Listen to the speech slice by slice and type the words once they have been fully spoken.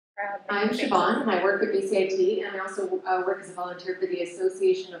I'm Siobhan, and I work at BCIT, and I also work as a volunteer for the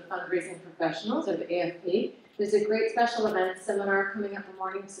Association of Fundraising Professionals, or the AFP. There's a great special event seminar coming up the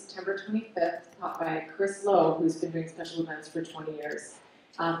morning of September 25th, taught by Chris Lowe, who's been doing special events for 20 years.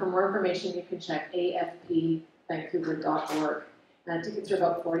 For more information, you can check afpvancouver.org. Tickets are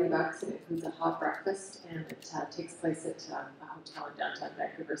about $40, and it includes a hot breakfast, and it takes place at a hotel in downtown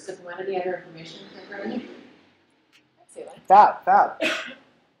Vancouver. So if you want any other information, Fab.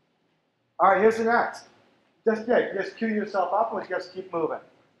 All right, here's the next. Just cue yourself up and just keep moving.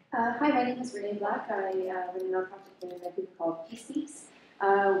 Hi, my name is Renee Black. I run a nonprofit in Vancouver called Peace Leaps.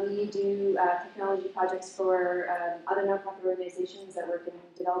 We do technology projects for other nonprofit organizations that work in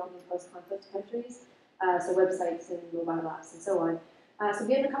developing and post-conflict countries, so websites and mobile apps and so on. So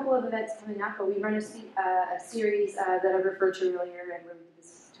we have a couple of events coming up, but we run a series that I referred to earlier, and we're doing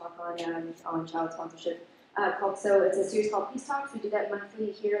this talk on child sponsorship. It's a series called Peace Talks. We do that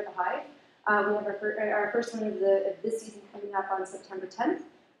monthly here at the Hive. We have our first one of this season coming up on September 10th.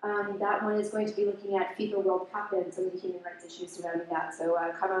 That one is going to be looking at FIFA World Cup and some of the human rights issues surrounding that. So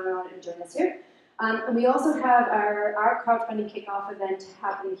come on and join us here. And we also have our crowdfunding kickoff event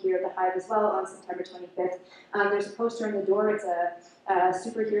happening here at the Hive as well on September 25th. There's a poster on the door. It's a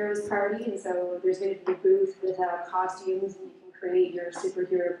superheroes party, and so there's going to be a booth with costumes, and you can create your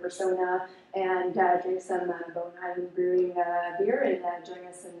superhero persona and drink some Bone Island Brewing beer and join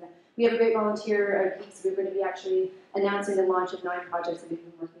us. And we have a great volunteer geek, so we're going to be actually announcing the launch of 9 projects that we've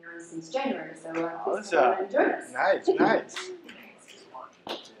been working on since January. So please come and join us. Nice.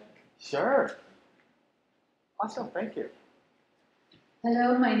 Sure. Awesome, thank you.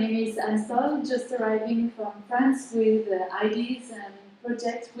 Hello, my name is Ansel, just arriving from France with ideas and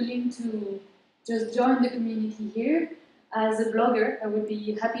projects willing to just join the community here. As a blogger, I would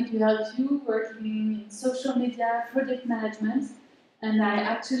be happy to help you working in social media, project management, and I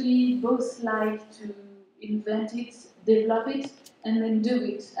actually both like to invent it, develop it, and then do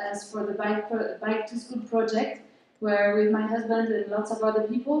it. As for the Bike to School project, where with my husband and lots of other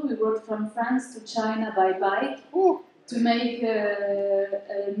people, we worked from France to China by bike to make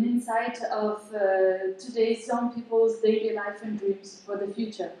an insight of today's young people's daily life and dreams for the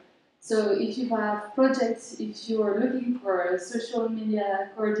future. So if you have projects, if you are looking for a social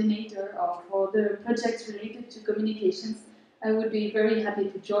media coordinator or for the projects related to communications, I would be very happy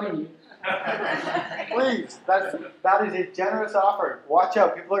to join you. Please, that is a generous offer. Watch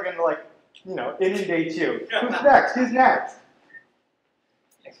out, people are going to inundate you. Who's next? Thanks,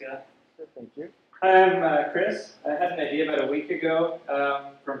 guys. Thank you. Hi, I'm Chris. I had an idea about a week ago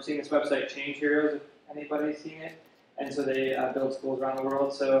from seeing this website, Change Heroes, if anybody's seen it. And so they build schools around the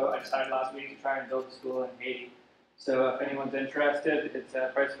world. So I decided last week to try and build a school in Haiti. So if anyone's interested, it's the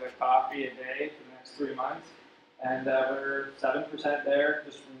price of a coffee a day for the next 3 months. And we're 7% there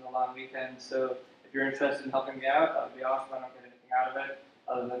just from the long weekend. So if you're interested in helping me out, that would be awesome. I don't get anything out of it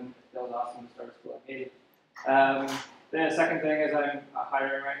other than it feels awesome to start a school in Haiti. The second thing is I'm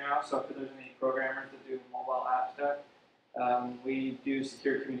hiring right now. So if there's any programmers that do mobile app stuff, we do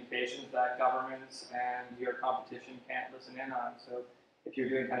secure communications that governments and your competition can't listen in on. So if you're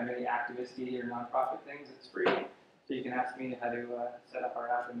doing kind of any activist-y or nonprofit things, it's free. So you can ask me how to set up our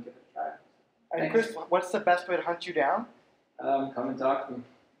app and give it a try. And Chris, what's the best way to hunt you down? Come and talk to me.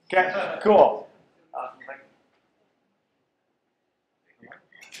 Okay, cool. Awesome, thank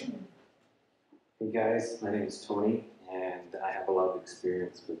you. Hey guys, my name is Tony, and I have a lot of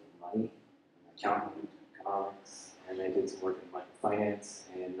experience with money, accounting, economics, and I did some work in microfinance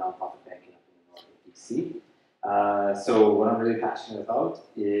and nonprofit banking up in the north of BC. So what I'm really passionate about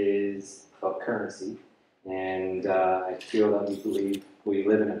is about currency, and I feel that we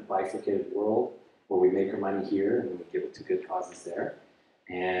live in a bifurcated world where we make our money here and we give it to good causes there.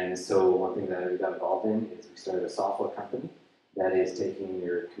 And so one thing that we got involved in is we started a software company that is taking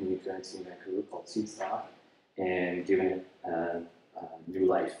your community currency in Vancouver called Seedstock and giving it new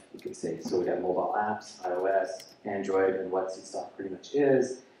life, you could say. So we have mobile apps, iOS, Android, and what Seedstock pretty much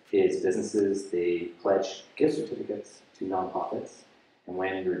is businesses, they pledge gift certificates to nonprofits, and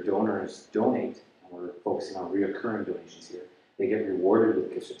when your donors donate, and we're focusing on reoccurring donations here, they get rewarded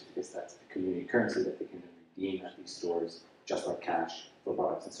with gift certificates. That's the community currency that they can redeem at these stores, just like cash for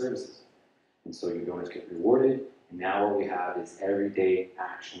products and services. And so your donors get rewarded, and now what we have is everyday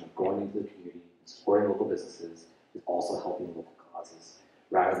action of going into the community, supporting local businesses, is also helping local causes,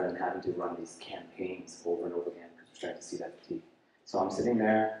 rather than having to run these campaigns over and over again because we're starting to see that fatigue. So I'm sitting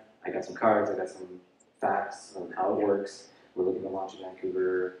there, I got some cards, I got some facts on how it works. We're looking to launch in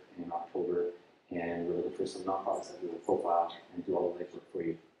Vancouver in October, and we're looking for some nonprofits that we will profile and do all the legwork for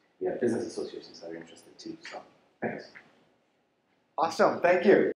you. We have business associations that are interested too, so thanks. Awesome, thank you.